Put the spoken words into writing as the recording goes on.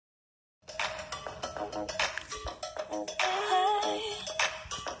I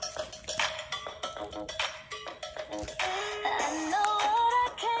know what I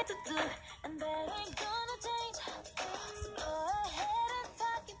came to do, and that ain't gonna change. So go ahead and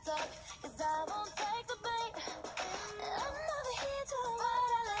talk your talk, 'cause I won't take the bait. I'm over here doing what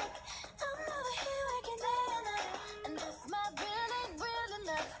I like. I'm over here working day and night. And this might really, really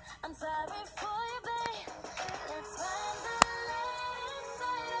enough. I'm sorry for you, babe. Let's find the light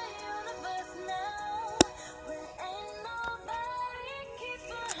inside the universe now. Where ain't nobody keep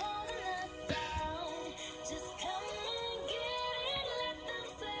on holding us down. Just come and get it, let them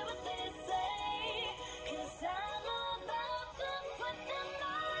say what they say. 'Cause I'm about to put them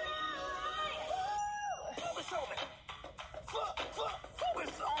all away. Focus on me.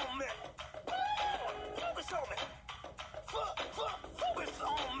 Focus on me. Focus on me. Focus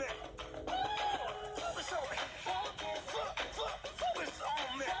on me. Focus on me. Focus on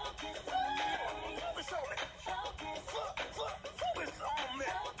me. Focus on me. Focus on me. I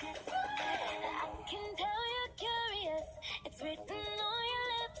can tell you're curious, it's written on your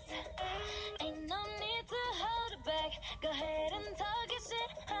lips. Ain't no need to hold it back, go ahead and talk your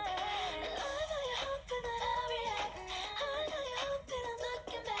shit. I know you're hoping that I'll react, I know you're hoping I'm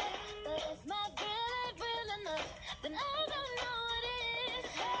looking back. But if my girl ain't real enough, then I don't know what is.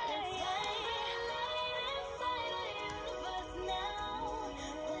 Let's find the light inside the universe now.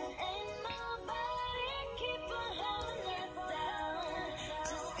 There ain't nobody keep on holding us down.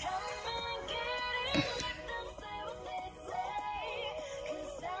 Just come and get it, let them say what they say.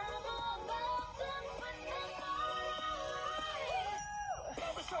 'Cause I'm about to put them all away.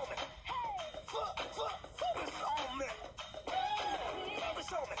 Focus on me. Focus on me.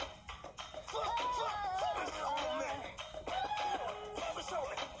 Focus on me. Focus on me. Focus on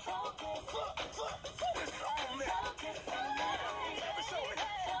me. Focus on me.